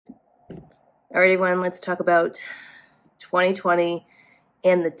All right, everyone, let's talk about 2020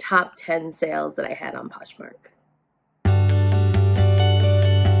 and the top 10 sales that I had on Poshmark.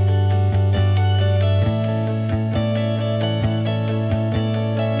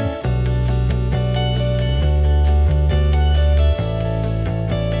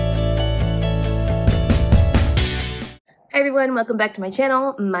 Hi everyone, welcome back to my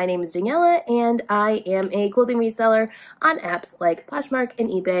channel. My name is Daniela and I am a clothing reseller on apps like Poshmark and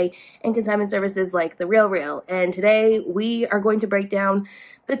eBay and consignment services like The RealReal. And today we are going to break down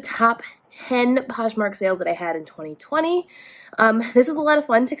the top 10 Poshmark sales that I had in 2020. This was a lot of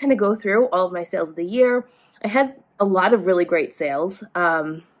fun to kind of go through all of my sales of the year. I had a lot of really great sales.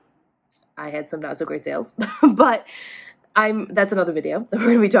 I had some not so great sales, but that's another video that we're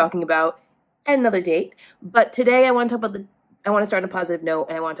going to be talking about at another date. But today I want to talk about I want to start on a positive note,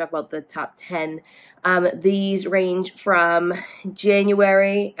 and I want to talk about the top 10. These range from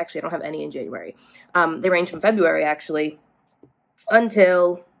January. Actually, I don't have any in January. They range from February, actually,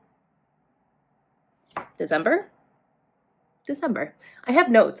 until December. I have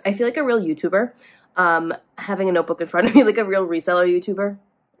notes. I feel like a real YouTuber, having a notebook in front of me, like a real reseller YouTuber,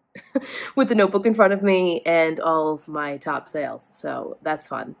 with the notebook in front of me and all of my top sales. So that's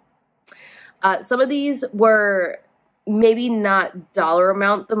fun. Some of these were maybe not dollar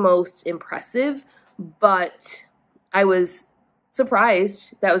amount the most impressive, but I was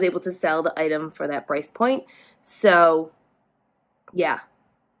surprised that I was able to sell the item for that price point. So yeah,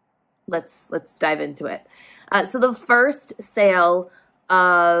 let's dive into it. So the first sale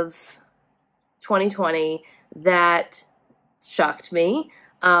of 2020 that shocked me,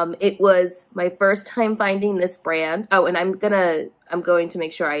 it was my first time finding this brand. Oh, and I'm going to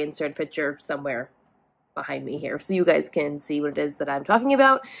make sure I insert a picture somewhere behind me here so you guys can see what it is that I'm talking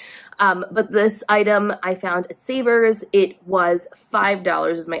about. But this item I found at Savers. It was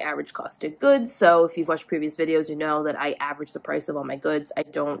 $5 is my average cost of goods. So if you've watched previous videos, you know that I average the price of all my goods. I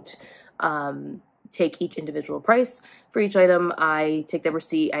don't take each individual price for each item. I take the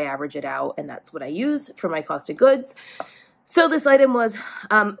receipt, I average it out, and that's what I use for my cost of goods. So this item was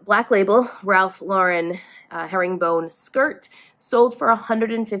Black Label Ralph Lauren herringbone skirt, sold for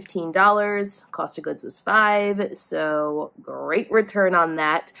 $115. Cost of goods was $5, so great return on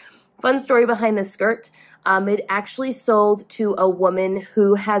that. Fun story behind this skirt. It actually sold to a woman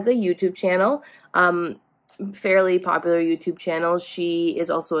who has a YouTube channel, fairly popular YouTube channel. She is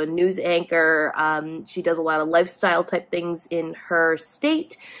also a news anchor. She does a lot of lifestyle type things in her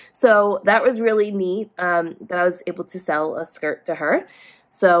state. So that was really neat that I was able to sell a skirt to her.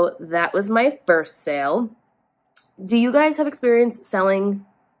 So that was my first sale. Do you guys have experience selling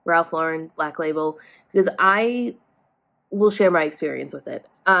Ralph Lauren Black Label? Because I will share my experience with it.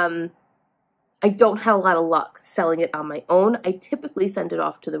 I don't have a lot of luck selling it on my own. I typically send it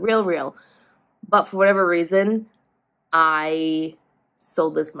off to The RealReal. But for whatever reason, I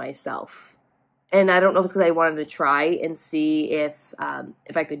sold this myself. And I don't know if it's because I wanted to try and see if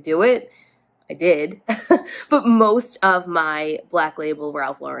I could do it. I did. But most of my Black Label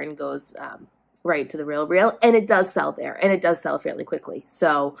Ralph Lauren goes right to The RealReal. And it does sell there. And it does sell fairly quickly.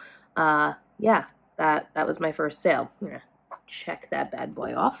 So, yeah, that was my first sale. I'm going to check that bad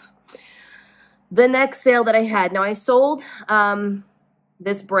boy off. The next sale that I had. Now, I sold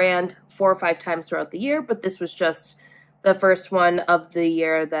this brand 4 or 5 times throughout the year, but this was just the first one of the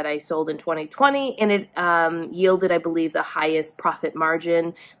year that I sold in 2020, and it yielded, I believe, the highest profit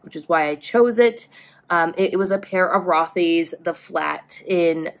margin, which is why I chose it. It was a pair of Rothy's, the flat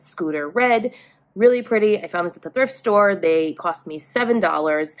in Scooter Red. Really pretty. I found this at the thrift store. They cost me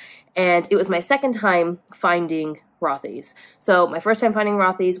 $7, and it was my second time finding Rothy's. So my first time finding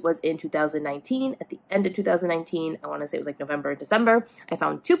Rothy's was in 2019. At the end of 2019, I want to say it was like November, December. I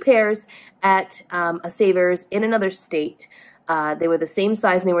found 2 pairs at a Savers in another state. They were the same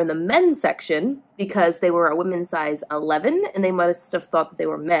size, and they were in the men's section because they were a women's size 11, and they must have thought that they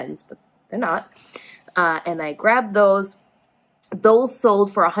were men's, but they're not. And I grabbed those. Those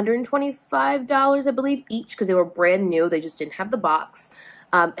sold for $125, I believe, each, because they were brand new. They just didn't have the box.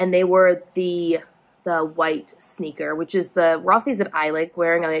 And they were the white sneaker, which is the Rothy's that I like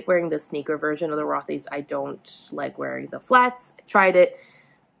wearing. I like wearing the sneaker version of the Rothy's. I don't like wearing the flats. I tried it.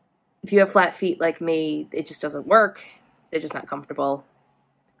 If you have flat feet like me, it just doesn't work. They're just not comfortable.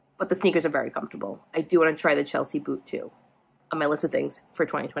 But the sneakers are very comfortable. I do want to try the Chelsea boot too on my list of things for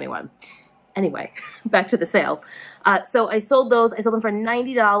 2021. Anyway, back to the sale. So I sold those. I sold them for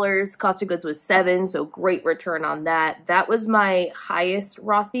 $90. Cost of goods was $7, so great return on that. That was my highest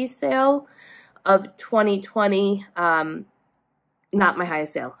Rothy's sale of 2020. Not my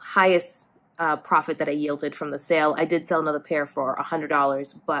highest sale. Highest profit that I yielded from the sale. I did sell another pair for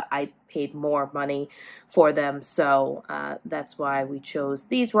 $100, but I paid more money for them, so that's why we chose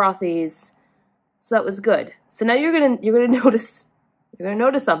these Rothy's. So that was good. So now you're gonna notice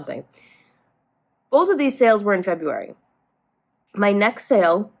something. Both of these sales were in February. My next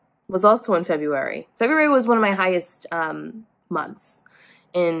sale was also in February. February was one of my highest months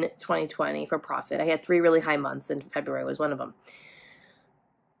in 2020 for profit. I had 3 really high months, and February was one of them.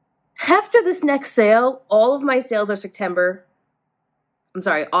 After this next sale, all of my sales are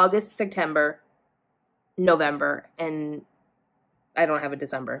August, September, November, and I don't have a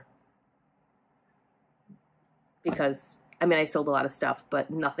December. Because, I mean, I sold a lot of stuff,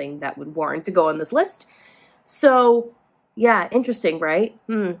 but nothing that would warrant to go on this list. So, yeah, interesting, right?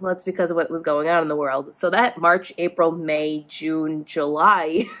 Well, that's because of what was going on in the world. So that March, April, May, June,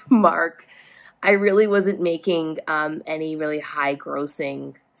 July mark, I really wasn't making any really high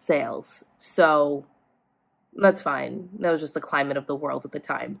grossing sales. So that's fine. That was just the climate of the world at the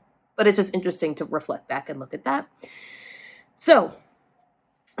time. But it's just interesting to reflect back and look at that. So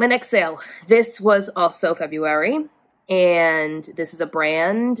my next sale, this was also February, and this is a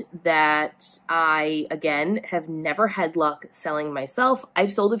brand that I, again, have never had luck selling myself.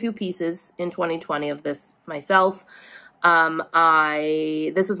 I've sold a few pieces in 2020 of this myself.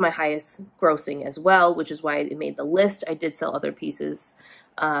 This was my highest grossing as well, which is why it made the list. I did sell other pieces.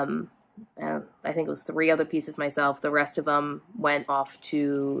 I think it was 3 other pieces myself. The rest of them went off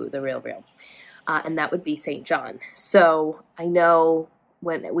to the Real. And that would be St. John. So I know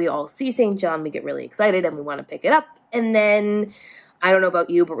when we all see St. John, we get really excited and we want to pick it up. And then, I don't know about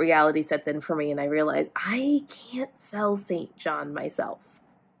you, but reality sets in for me and I realize I can't sell St. John myself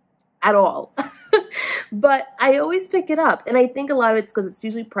at all. But I always pick it up. And I think a lot of it's because it's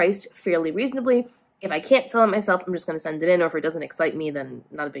usually priced fairly reasonably. If I can't sell it myself, I'm just going to send it in. Or if it doesn't excite me, then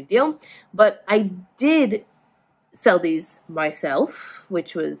not a big deal. But I did sell these myself,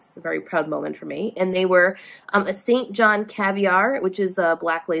 which was a very proud moment for me. And they were a St. John caviar, which is a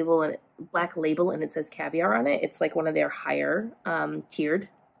black label, and it says caviar on it. It's like one of their higher tiered.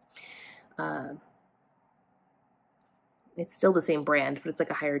 It's still the same brand, but it's like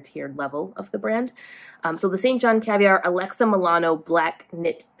a higher tiered level of the brand. So the St. John caviar Alexa Milano black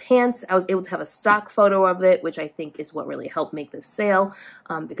knit pants. I was able to have a stock photo of it, which I think is what really helped make this sale,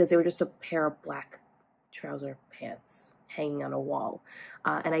 because they were just a pair of black trouser pants hanging on a wall.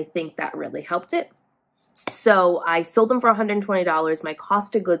 And I think that really helped it. So I sold them for $120. My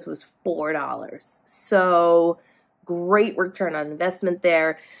cost of goods was $4. So great return on investment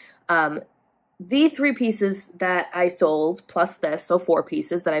there. The 3 pieces that I sold, plus this, so 4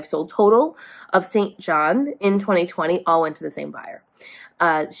 pieces that I've sold total of St. John in 2020, all went to the same buyer.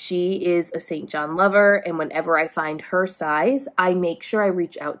 She is a St. John lover, and whenever I find her size, I make sure I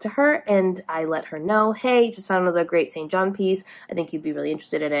reach out to her and I let her know, hey, just found another great St. John piece. I think you'd be really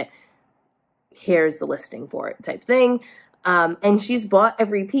interested in it. Here's the listing for it, type thing. And she's bought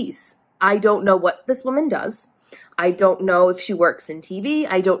every piece. I don't know what this woman does. I don't know if she works in TV.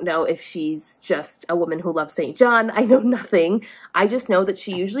 I don't know if she's just a woman who loves St. John. I know nothing. I just know that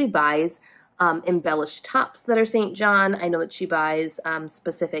she usually buys embellished tops that are St. John. I know that she buys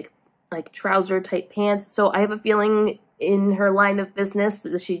specific like trouser type pants. So I have a feeling in her line of business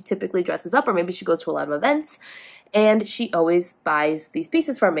that she typically dresses up, or maybe she goes to a lot of events, and she always buys these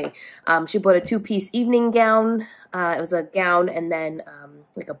pieces from me. She bought a 2-piece evening gown. It was a gown and then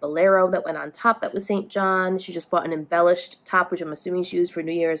like a bolero that went on top that was St. John. She just bought an embellished top, which I'm assuming she used for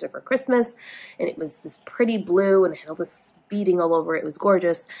New Year's or for Christmas. And it was this pretty blue and it had all this beading all over it. It was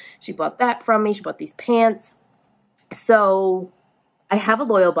gorgeous. She bought that from me. She bought these pants. So I have a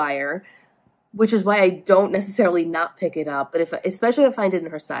loyal buyer, which is why I don't necessarily not pick it up. But especially if I find it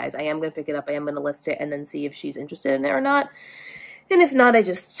in her size, I am going to pick it up. I am going to list it and then see if she's interested in it or not. And if not, I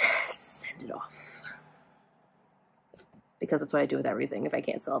just send it off. Because that's what I do with everything if I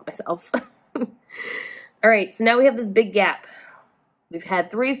can't sell it myself. All right, so now we have this big gap. We've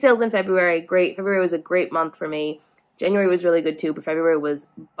had 3 sales in February. Great. February was a great month for me. January was really good too, but February was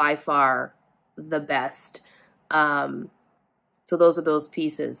by far the best. So those are those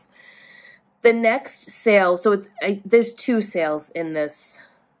pieces. The next sale, so there's 2 sales in this.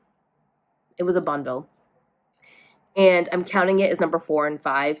 It was a bundle. And I'm counting it as number 4 and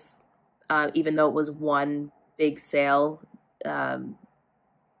 5, even though it was one big sale.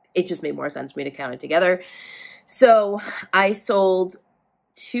 It just made more sense for me to count it together. So I sold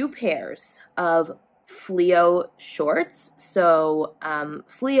 2 pairs of Fleo shorts. So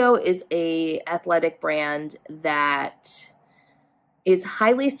Fleo is a athletic brand that is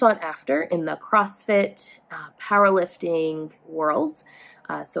highly sought after in the CrossFit, powerlifting world.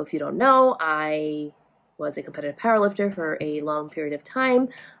 So if you don't know, I was a competitive powerlifter for a long period of time,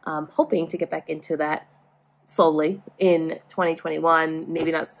 hoping to get back into that slowly in 2021,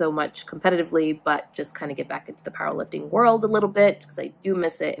 maybe not so much competitively, but just kind of get back into the powerlifting world a little bit because I do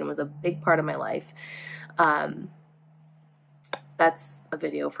miss it and it was a big part of my life. That's a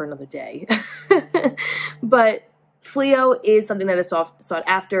video for another day. But Fleo is something that is sought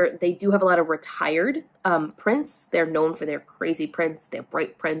after. They do have a lot of retired prints. They're known for their crazy prints, their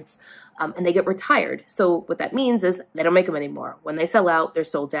bright prints, and they get retired. So what that means is they don't make them anymore. When they sell out, they're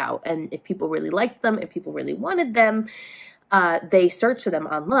sold out. And if people really liked them, if people really wanted them, they search for them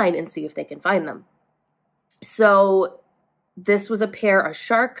online and see if they can find them. So this was a pair of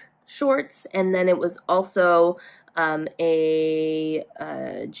shark shorts, and then it was also a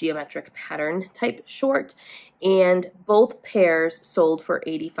geometric pattern type short, and both pairs sold for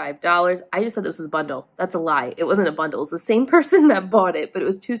 $85. I just said this was a bundle. That's a lie. It wasn't a bundle. It was the same person that bought it, but it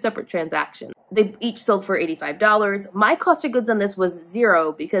was two separate transactions. They each sold for $85. My cost of goods on this was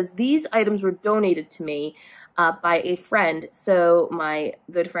 $0 because these items were donated to me by a friend. So my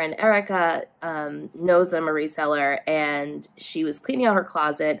good friend Erica knows that I'm a reseller, and she was cleaning out her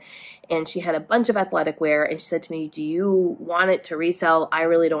closet and she had a bunch of athletic wear, and she said to me, do you want it to resell? I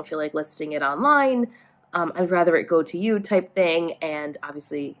really don't feel like listing it online. I'd rather it go to you type thing. And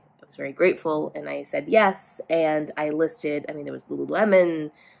obviously I was very grateful and I said yes, and I listed, I mean, there was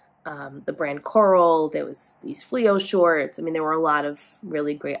Lululemon, the brand Coral, there was these Fleo shorts. I mean, there were a lot of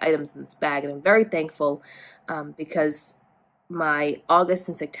really great items in this bag, and I'm very thankful because my August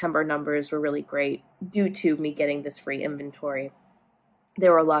and September numbers were really great due to me getting this free inventory.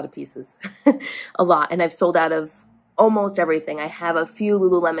 There were a lot of pieces, a lot, and I've sold out of almost everything. I have a few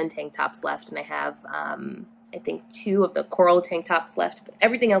Lululemon tank tops left, and I have, I think, 2 of the Coral tank tops left, but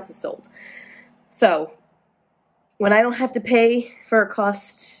everything else is sold. So when I don't have to pay for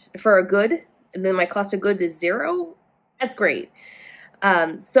a good, and then my cost of good is $0, that's great.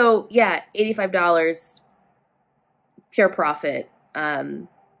 So yeah, $85, pure profit.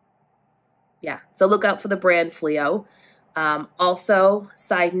 Yeah, so look out for the brand Fleo. Also,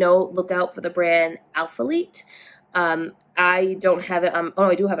 side note, look out for the brand Alphalete. I don't have it on, oh,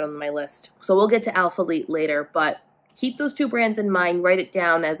 I do have it on my list. So we'll get to Alphalete later, but keep those 2 brands in mind. Write it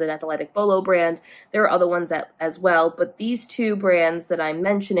down as an athletic bolo brand. There are other ones as well, but these 2 brands that I'm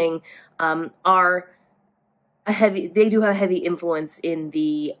mentioning are they do have a heavy influence in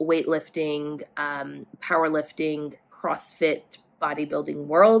the weightlifting, powerlifting, CrossFit, bodybuilding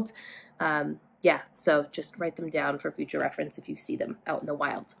world. Yeah, so just write them down for future reference if you see them out in the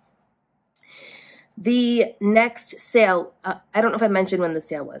wild. The next sale, I don't know if I mentioned when the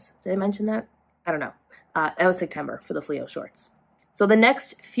sale was. Did I mention that? I don't know. That was September for the Fleo shorts. So the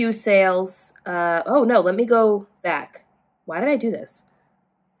next few sales, oh no, let me go back. Why did I do this?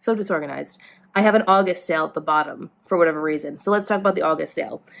 So disorganized. I have an August sale at the bottom for whatever reason. So let's talk about the August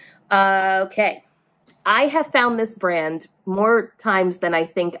sale. Okay. I have found this brand more times than I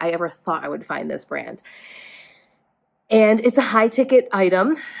think I ever thought I would find this brand. And it's a high ticket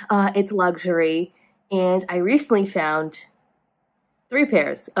item. It's luxury. And I recently found 3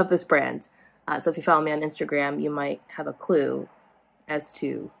 pairs of this brand. So if you follow me on Instagram, you might have a clue as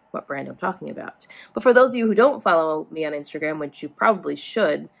to what brand I'm talking about. But for those of you who don't follow me on Instagram, which you probably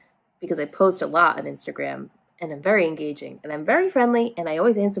should, because I post a lot on Instagram, and I'm very engaging, and I'm very friendly, and I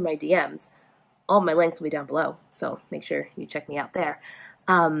always answer my DMs. All my links will be down below, so make sure you check me out there.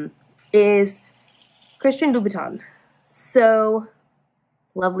 Is Christian Louboutin. So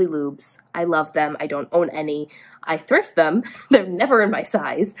lovely lubes. I love them. I don't own any. I thrift them. They're never in my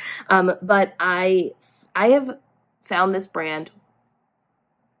size. But I have found this brand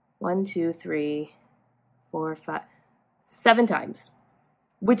 1, 2, 3, 4, 5, 7 times,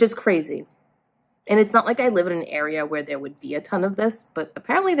 which is crazy. And it's not like I live in an area where there would be a ton of this, but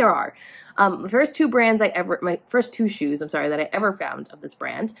apparently there are. The first 2 brands my first 2 shoes, I'm sorry, that I ever found of this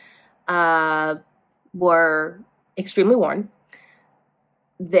brand were extremely worn.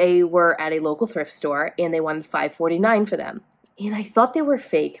 They were at a local thrift store, and they wanted $5.49 for them. And I thought they were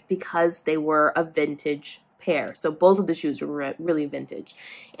fake because they were a vintage pair. So both of the shoes were really vintage.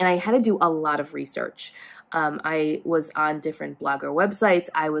 And I had to do a lot of research. I was on different blogger websites.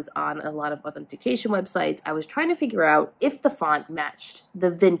 I was on a lot of authentication websites. I was trying to figure out if the font matched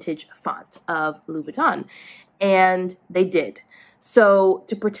the vintage font of Louboutin. And they did. So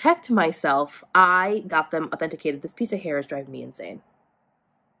to protect myself, I got them authenticated. This piece of hair is driving me insane.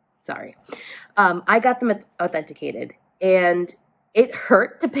 Sorry. I got them authenticated, and it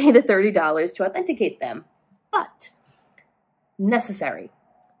hurt to pay the $30 to authenticate them, but necessary.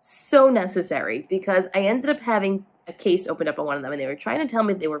 So necessary, because I ended up having a case opened up on one of them, and they were trying to tell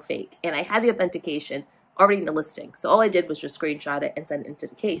me they were fake, and I had the authentication already in the listing. So all I did was just screenshot it and send it into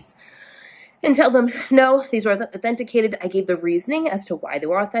the case and tell them, no, these were authenticated. I gave the reasoning as to why they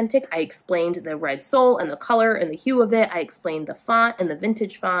were authentic. I explained the red sole and the color and the hue of it. I explained the font and the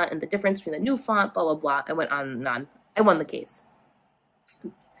vintage font and the difference between the new font, blah, blah, blah. I went on and on. I won the case.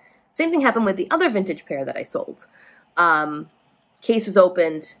 Same thing happened with the other vintage pair that I sold. Case was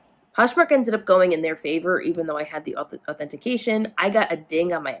opened. Poshmark ended up going in their favor, even though I had the authentication. I got a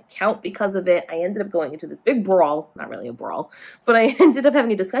ding on my account because of it. I ended up going into this big brawl, not really a brawl, but I ended up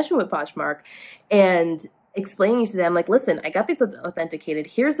having a discussion with Poshmark and explaining to them, like, listen, I got these authenticated.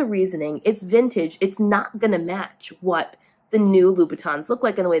 Here's the reasoning. It's vintage. It's not going to match what the new Louboutins look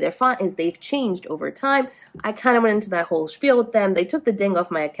like, and the way their font is, they've changed over time. I kind of went into that whole spiel with them. They took the ding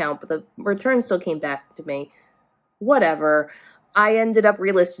off my account, but the return still came back to me. Whatever. I ended up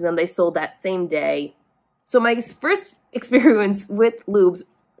relisting them. They sold that same day. So my first experience with lubes,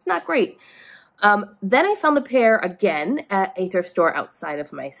 it's not great. Then I found the pair again at a thrift store outside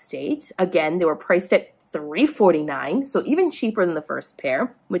of my state. Again, they were priced at $3.49, so even cheaper than the first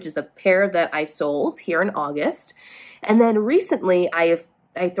pair, which is the pair that I sold here in August. And then recently I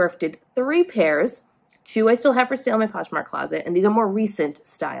thrifted 3 pairs. 2 I still have for sale in my Poshmark closet, and these are more recent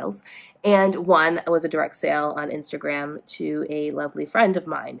styles. And 1 was a direct sale on Instagram to a lovely friend of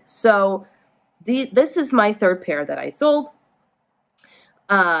mine. So this is my 3rd pair that I sold.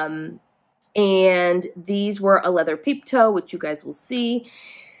 And these were a leather peep toe, which you guys will see.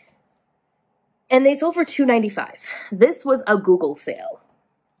 And they sold for $2.95. This was a Google sale,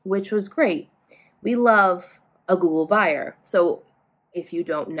 which was great. We love a Google buyer. So if you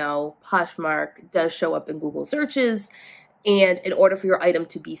don't know, Poshmark does show up in Google searches. And in order for your item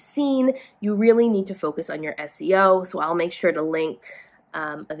to be seen, you really need to focus on your SEO. So I'll make sure to link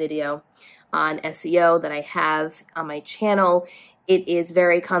a video on SEO that I have on my channel. It is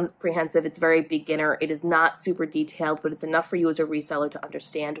very comprehensive. It's very beginner. It is not super detailed, but it's enough for you as a reseller to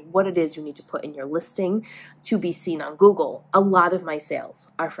understand what it is you need to put in your listing to be seen on Google. A lot of my sales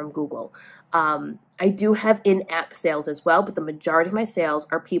are from Google. I do have in-app sales as well, but the majority of my sales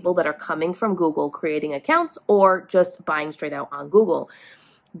are people that are coming from Google, creating accounts, or just buying straight out on Google.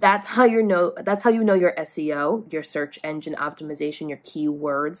 That's how you know your SEO, your search engine optimization, your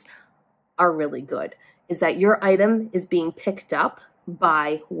keywords are really good. Is that your item is being picked up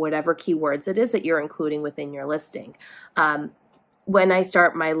by whatever keywords it is that you're including within your listing. When I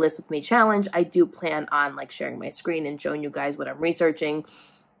start my List With Me challenge, I do plan on like sharing my screen and showing you guys what I'm researching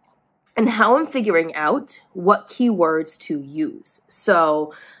and how I'm figuring out what keywords to use.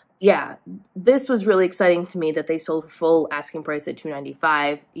 So yeah, this was really exciting to me that they sold full asking price at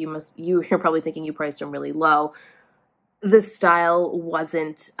 $2.95. You're probably thinking you priced them really low. This style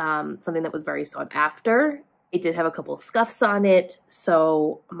wasn't something that was very sought after. It did have a couple of scuffs on it,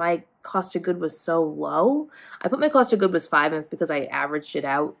 so my cost of good was so low. I put my cost of good was $5, and it's because I averaged it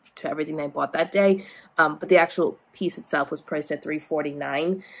out to everything I bought that day. But the actual piece itself was priced at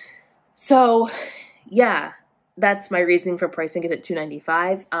 $3.49. So yeah, that's my reasoning for pricing it at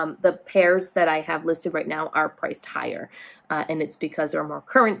 $2.95. The pairs that I have listed right now are priced higher, and it's because they're a more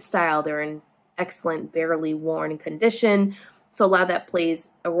current style. They're in excellent, barely worn condition. So a lot of that plays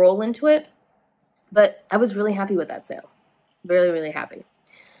a role into it. But I was really happy with that sale. Really, really happy.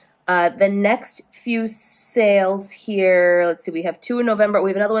 The next few sales here, let's see, we have 2 in November.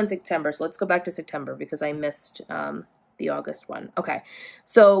 We have another one in September. So let's go back to September because I missed the August one. Okay,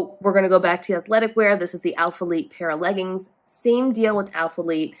 so we're going to go back to the athletic wear. This is the Alpha Elite pair of leggings. Same deal with Alpha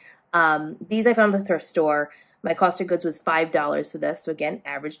Elite. These I found at the thrift store. My cost of goods was $5 for this. So again,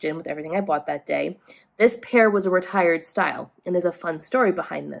 averaged in with everything I bought that day. This pair was a retired style, and there's a fun story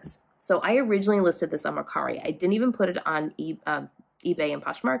behind this. So I originally listed this on Mercari. I didn't even put it on eBay and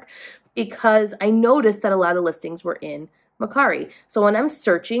Poshmark because I noticed that a lot of listings were in Mercari. So when I'm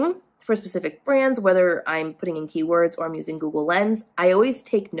searching for specific brands, whether I'm putting in keywords or I'm using Google Lens, I always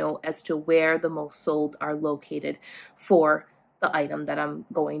take note as to where the most solds are located for the item that I'm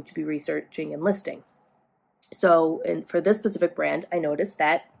going to be researching and listing. So, and for this specific brand, I noticed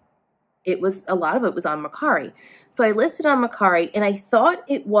that a lot of it was on Mercari. So I listed on Mercari, and I thought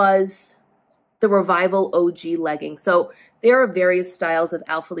it was the Revival OG legging. So there are various styles of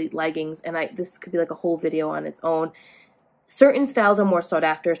Alpha Elite leggings, and this could be like a whole video on its own. Certain styles are more sought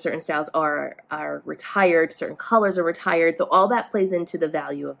after, certain styles are retired, certain colors are retired, so all that plays into the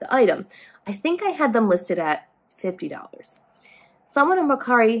value of the item. I think I had them listed at $50. Someone in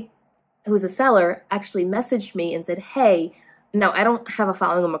Mercari who's a seller actually messaged me and said, hey, now I don't have a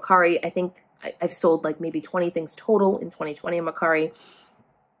following on Mercari. I think I've sold like maybe 20 things total in 2020 on Mercari.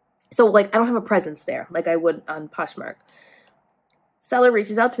 So like I don't have a presence there like I would on Poshmark. Seller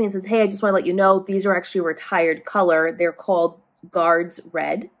reaches out to me and says, hey, I just want to let you know these are actually a retired color. They're called Guards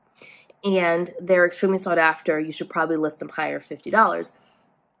Red, and they're extremely sought after. You should probably list them higher, $50.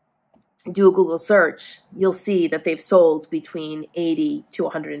 Do a Google search. You'll see that they've sold between 80 to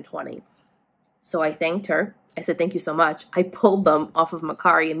 120. So I thanked her. I said, thank you so much. I pulled them off of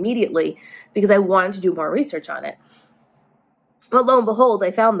Mercari immediately because I wanted to do more research on it. But lo and behold,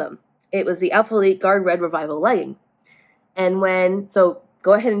 I found them. It was the Alpha Elite Guard Red Revival legging. And so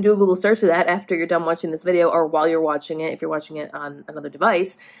go ahead and do a Google search of that after you're done watching this video or while you're watching it, if you're watching it on another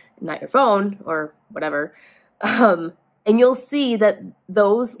device, not your phone or whatever. And you'll see that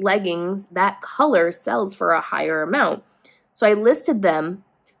those leggings, that color sells for a higher amount. So I listed them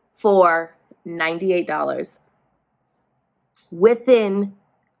for $98 within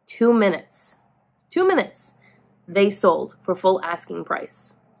 2 minutes. 2 minutes, they sold for full asking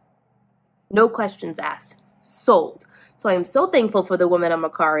price. No questions asked. Sold. So I am so thankful for the woman on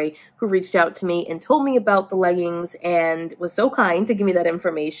Mercari who reached out to me and told me about the leggings and was so kind to give me that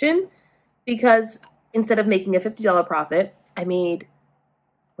information, because instead of making a $50 profit, I made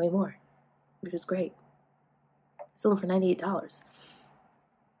way more, which was great. I sold them for $98.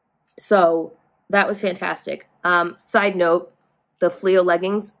 So that was fantastic. Side note, the Fleo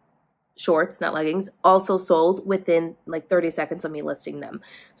leggings, shorts, not leggings, also sold within like 30 seconds of me listing them.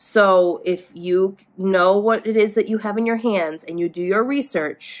 So if you know what it is that you have in your hands and you do your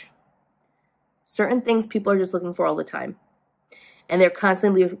research, certain things people are just looking for all the time. And they're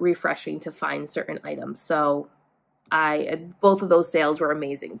constantly refreshing to find certain items. So both of those sales were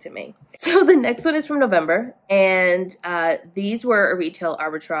amazing to me. So the next one is from November, and these were a retail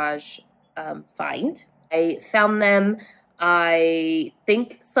arbitrage find. I found them. I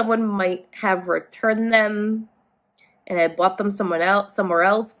think someone might have returned them and I bought them somewhere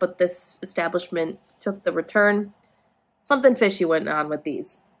else, but this establishment took the return. Something fishy went on with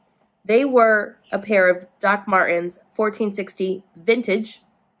these. They were a pair of Doc Martens 1460 vintage,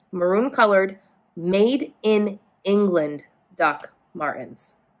 maroon colored, made in England Doc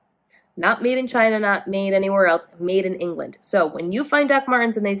Martens. Not made in China, not made anywhere else, made in England. So when you find Doc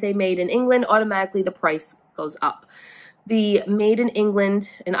Martens and they say made in England, automatically the price goes up. The made in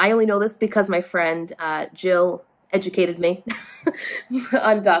England, and I only know this because my friend Jill educated me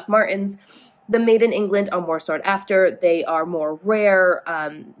on Doc Martens. The made in England are more sought after. They are more rare.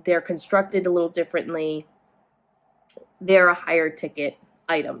 They're constructed a little differently. They're a higher ticket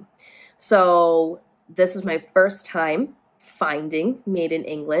item. So this was my first time finding made in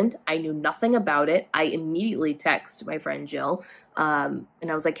England. I knew nothing about it. I immediately texted my friend Jill, and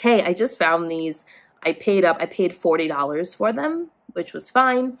I was like, hey, I just found these. I paid $40 for them, which was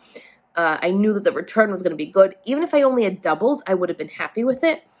fine. I knew that the return was going to be good. Even if I only had doubled, I would have been happy with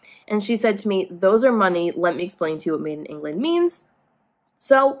it. And she said to me, those are money. Let me explain to you what made in England means.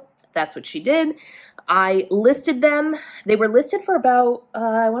 So that's what she did. I listed them. They were listed for about,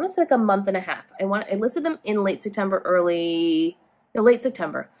 I want to say like a month and a half. I listed them in late September, early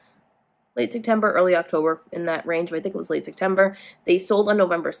October, in that range. But I think it was late September. They sold on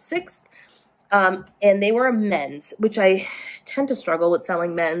November 6th. And they were men's, which I tend to struggle with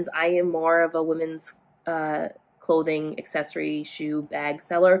selling men's. I am more of a women's clothing, accessory, shoe, bag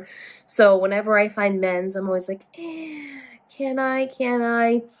seller. So whenever I find men's, I'm always like, can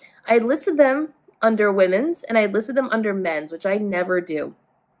I? I listed them under women's and I listed them under men's, which I never do.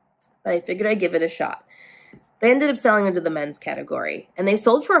 But I figured I'd give it a shot. They ended up selling under the men's category, and they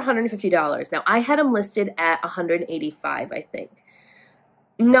sold for $150. Now, I had them listed at $185, I think,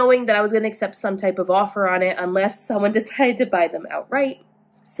 knowing that I was going to accept some type of offer on it unless someone decided to buy them outright.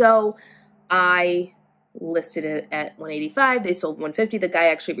 So I listed it at $185. They sold $150. The guy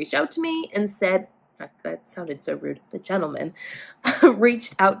actually reached out to me and said, that sounded so rude, the gentleman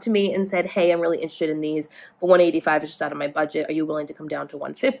reached out to me and said, hey, I'm really interested in these, but $185 is just out of my budget. Are you willing to come down to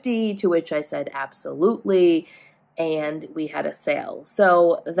 $150? To which I said, absolutely. And we had a sale.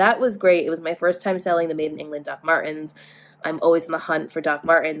 So that was great. It was my first time selling the Made in England Doc Martens. I'm always in the hunt for Doc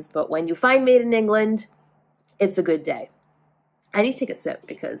Martens, but when you find Made in England, it's a good day. I need to take a sip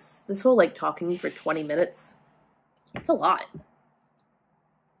because this whole like talking for 20 minutes, it's a lot.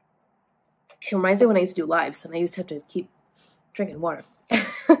 It reminds me when I used to do lives and I used to have to keep drinking water.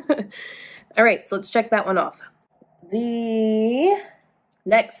 All right, so let's check that one off. The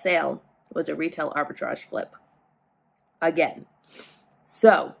next sale was a retail arbitrage flip. Again.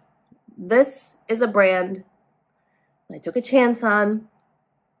 So this is a brand I took a chance on.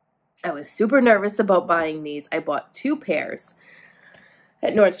 I was super nervous about buying these. I bought 2 pairs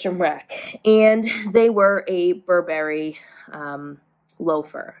at Nordstrom Rack, and they were a Burberry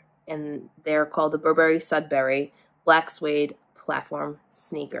loafer. and they're called the Burberry Sudbury Black Suede Platform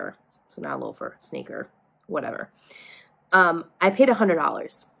Sneaker. So not a loafer, sneaker, whatever. I paid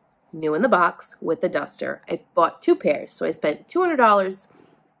 $100, new in the box with the duster. I bought 2 pairs, so I spent $200,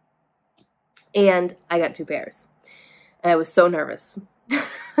 and I got 2 pairs. And I was so nervous.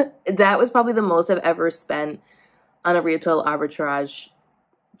 That was probably the most I've ever spent on a retail arbitrage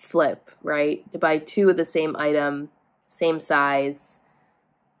flip, right? To buy 2 of the same item, same size.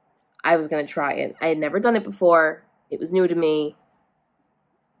 I was going to try it. I had never done it before. It was new to me,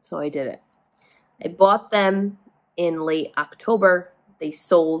 so I did it. I bought them in late October. They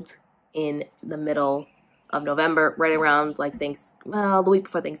sold in the middle of November, right around like the week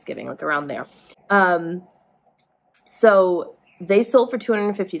before Thanksgiving, like around there. So they sold for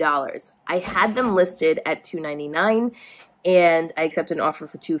 $250. I had them listed at $299, and I accepted an offer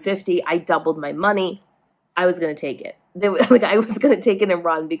for $250. I doubled my money. I was going to take it. I was going to take it and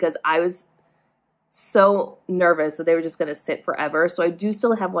run because I was so nervous that they were just going to sit forever. So I do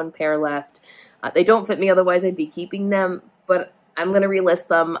still have 1 pair left. They don't fit me, otherwise I'd be keeping them, but I'm going to relist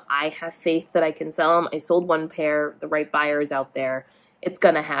them. I have faith that I can sell them. I sold 1 pair. The right buyer is out there. It's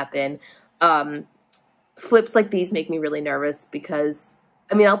going to happen. Flips like these make me really nervous because,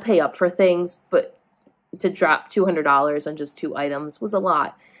 I mean, I'll pay up for things, but to drop $200 on just 2 items was a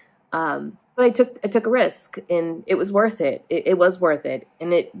lot. But I took a risk, and it was worth it. It was worth it,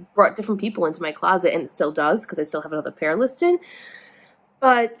 and it brought different people into my closet, and it still does because I still have another pair listed.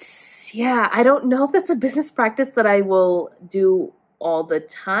 But yeah, I don't know if that's a business practice that I will do all the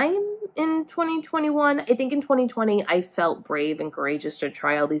time in 2021. I think in 2020, I felt brave and courageous to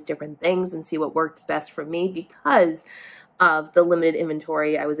try all these different things and see what worked best for me because of the limited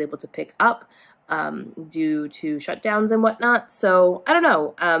inventory I was able to pick up due to shutdowns and whatnot. So I don't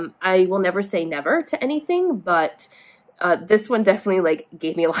know. I will never say never to anything, but this one definitely like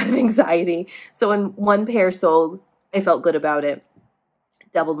gave me a lot of anxiety. So when 1 pair sold, I felt good about it.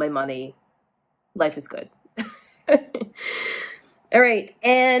 Doubled my money. Life is good. All right.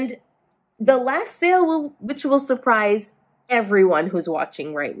 And the last sale, which will surprise everyone who's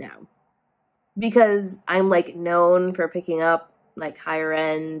watching right now, because I'm like known for picking up like higher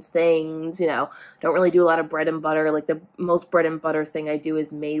end things, you know, don't really do a lot of bread and butter. Like the most bread and butter thing I do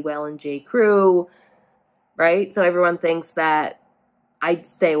is Madewell and J. Crew, right? So everyone thinks that I'd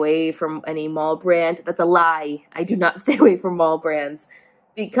stay away from any mall brand. That's a lie. I do not stay away from mall brands.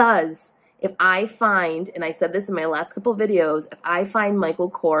 Because if I find, and I said this in my last couple of videos, if I find Michael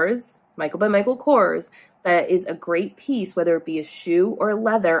by Michael Kors, that is a great piece, whether it be a shoe or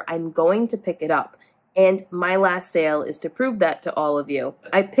leather, I'm going to pick it up. And my last sale is to prove that to all of you.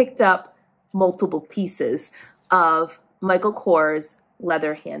 I picked up multiple pieces of Michael Kors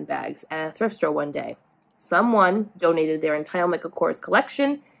leather handbags at a thrift store one day. Someone donated their entire Michael Kors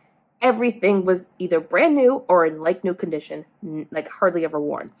collection. Everything was either brand new or in like new condition, like hardly ever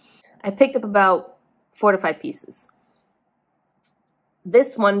worn. I picked up about 4 to 5 pieces.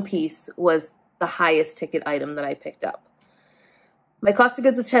 This one piece was the highest ticket item that I picked up. My cost of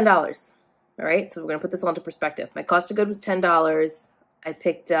goods was $10. All right, so we're going to put this all into perspective. My cost of goods was $10. I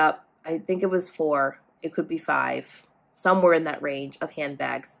picked up, I think it was 4. It could be 5. Somewhere in that range of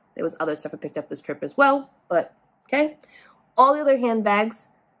handbags. There was other stuff I picked up this trip as well, but okay. All the other handbags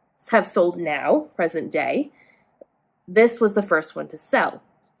have sold now, present day. This was the first one to sell.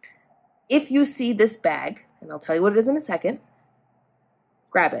 If you see this bag, and I'll tell you what it is in a second,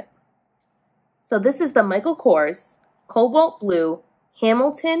 grab it. So this is the Michael Kors Cobalt Blue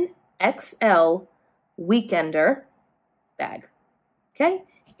Hamilton XL Weekender bag. Okay?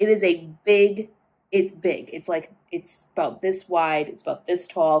 It is a big, it's big. It's like, it's about this wide, it's about this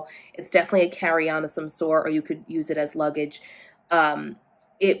tall. It's definitely a carry-on of some sort, or you could use it as luggage.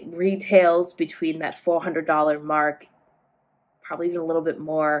 It retails between that $400 mark, probably even a little bit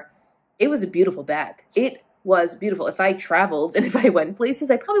more. It was a beautiful bag. It was beautiful. If I traveled and if I went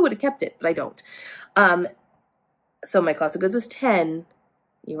places, I probably would have kept it, but I don't. So my cost of goods was $10.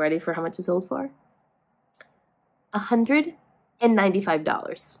 You ready for how much it sold for?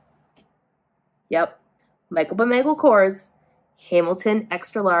 $195. Yep. Michael by Michael Kors Hamilton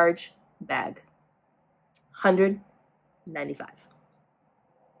extra large bag. $195.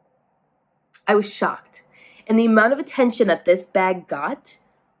 I was shocked. And the amount of attention that this bag got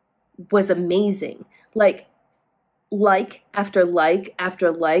was amazing. Like after like,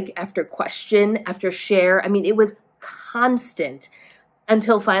 after like, after question, after share. I mean, it was constant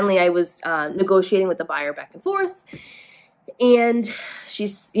until finally I was negotiating with the buyer back and forth. And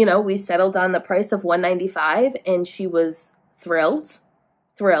she's, you know, we settled on the price of $195, and she was thrilled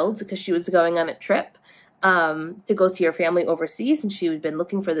because she was going on a trip. to go see her family overseas, and she had been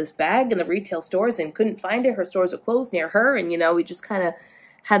looking for this bag in the retail stores and couldn't find it. Her stores were closed near her, and we just kind of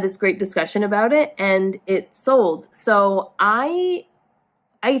had this great discussion about it, and it sold. So I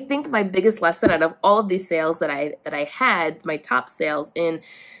think my biggest lesson out of all of these sales that I had, my top sales in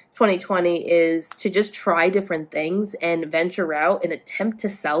 2020, is to just try different things and venture out and attempt to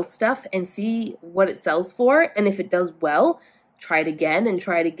sell stuff and see what it sells for. And if it does well, try it again and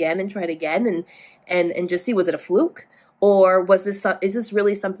try it again and try it again and just see, was it a fluke? Or is this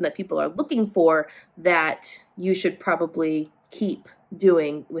really something that people are looking for that you should probably keep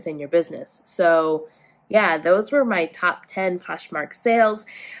doing within your business? So yeah, those were my top 10 Poshmark sales.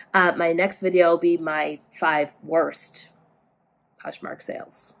 My next video will be my 5 worst Poshmark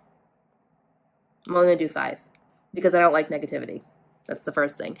sales. I'm only going to do 5 because I don't like negativity. That's the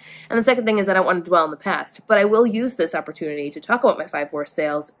first thing. And the second thing is I don't want to dwell in the past. But I will use this opportunity to talk about my 5 worst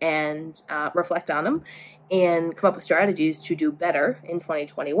sales and reflect on them and come up with strategies to do better in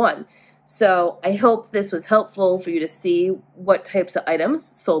 2021. So I hope this was helpful for you to see what types of items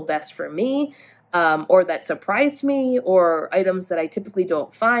sold best for me, or that surprised me, or items that I typically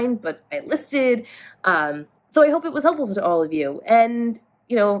don't find but I listed. So I hope it was helpful to all of you. And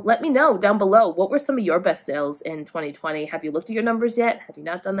let me know down below, what were some of your best sales in 2020? Have you looked at your numbers yet? Have you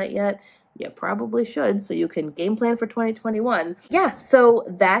not done that yet? You probably should, so you can game plan for 2021. Yeah, so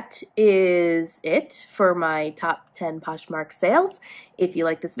that is it for my top 10 Poshmark sales. If you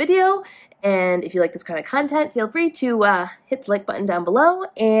like this video, and if you like this kind of content, feel free to hit the like button down below,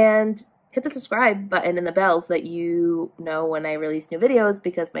 and hit the subscribe button and the bell so that you know when I release new videos,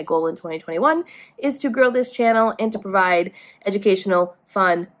 because my goal in 2021 is to grow this channel and to provide educational,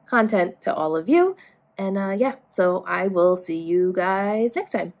 fun content to all of you. And yeah, so I will see you guys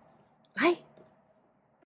next time. Bye.